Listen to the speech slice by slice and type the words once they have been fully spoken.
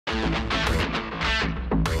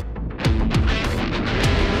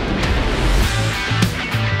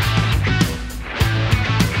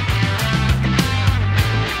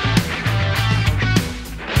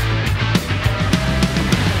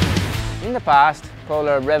past,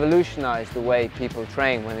 Polar revolutionized the way people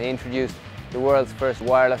train when they introduced the world's first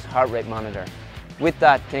wireless heart rate monitor. With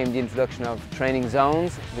that came the introduction of training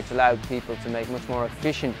zones, which allowed people to make much more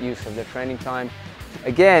efficient use of their training time.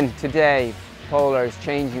 Again, today, Polar is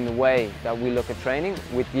changing the way that we look at training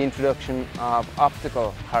with the introduction of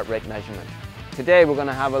optical heart rate measurement. Today we're going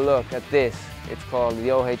to have a look at this. It's called the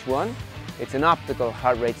OH1. It's an optical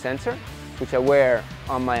heart rate sensor, which I wear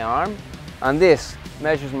on my arm. And this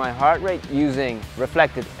measures my heart rate using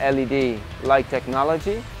reflected LED light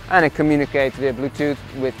technology, and it communicates via Bluetooth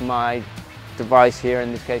with my device here,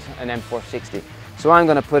 in this case an M460. So I'm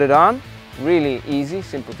going to put it on. Really easy,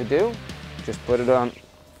 simple to do. Just put it on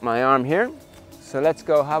my arm here. So let's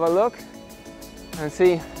go have a look and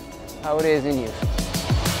see how it is in use.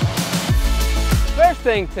 First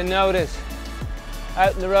thing to notice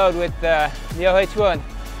out in the road with the OH1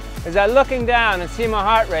 is that looking down and seeing my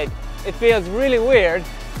heart rate, it feels really weird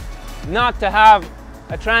not to have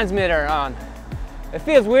a transmitter on. It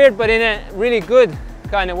feels weird, but in a really good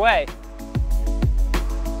kind of way.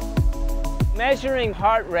 Measuring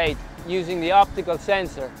heart rate using the optical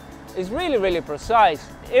sensor is really precise.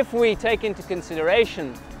 If we take into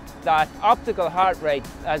consideration that optical heart rate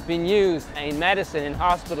has been used in medicine in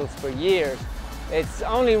hospitals for years, it's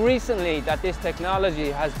only recently that this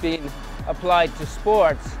technology has been applied to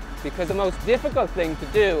sports, because the most difficult thing to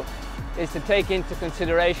do is to take into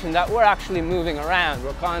consideration that we're actually moving around.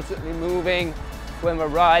 We're constantly moving when we're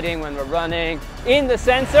riding, when we're running. In the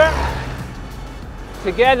sensor,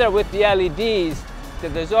 together with the LEDs,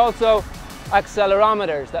 there's also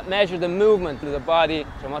accelerometers that measure the movement of the body.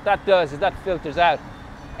 And what that does is that filters out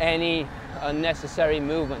any unnecessary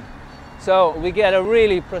movement. So we get a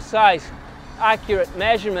really precise, accurate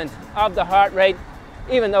measurement of the heart rate,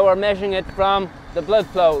 even though we're measuring it from the blood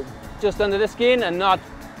flow just under the skin and not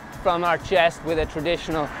from our chest with a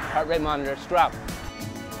traditional heart rate monitor strap.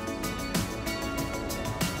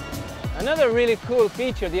 Another really cool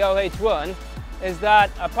feature of the OH1 is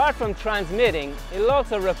that apart from transmitting, it'll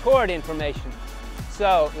also record information.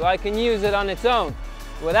 So I can use it on its own,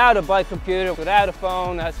 without a bike computer, without a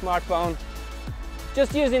phone, a smartphone,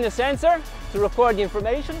 just using the sensor to record the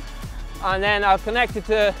information, and then I'll connect it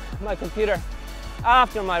to my computer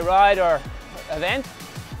after my ride or event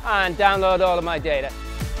and download all of my data.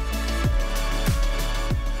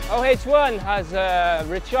 OH1 has a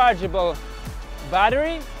rechargeable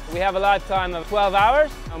battery. We have a lifetime of 12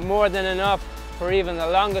 hours, and more than enough for even the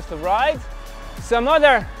longest of rides. Some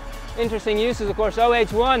other interesting uses, of course,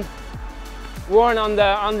 OH1 worn on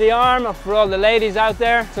the arm for all the ladies out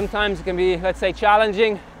there. Sometimes it can be, let's say,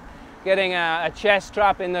 challenging getting a chest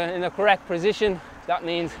strap in the correct position. That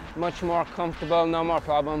means much more comfortable, no more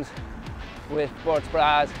problems with sports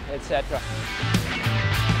bras, etc.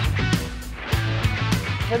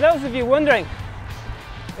 For those of you wondering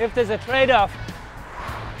if there's a trade-off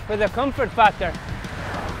for the comfort factor,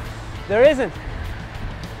 there isn't.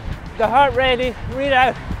 The heart rate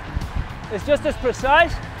readout is just as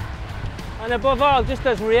precise and above all just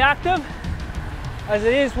as reactive as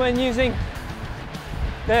it is when using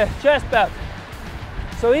the chest belt.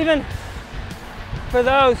 So even for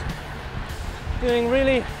those doing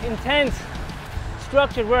really intense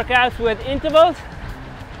structured workouts with intervals,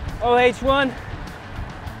 OH1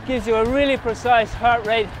 gives you a really precise heart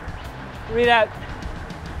rate readout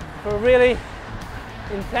for really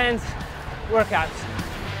intense workouts.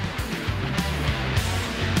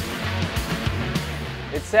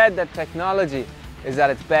 It's said that technology is at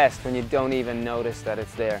its best when you don't even notice that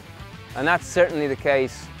it's there. And that's certainly the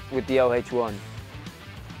case with the OH1.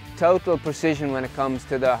 Total precision when it comes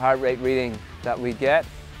to the heart rate reading that we get,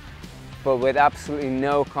 but with absolutely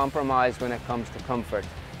no compromise when it comes to comfort.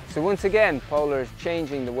 So once again, Polar is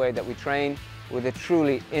changing the way that we train with a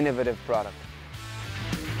truly innovative product.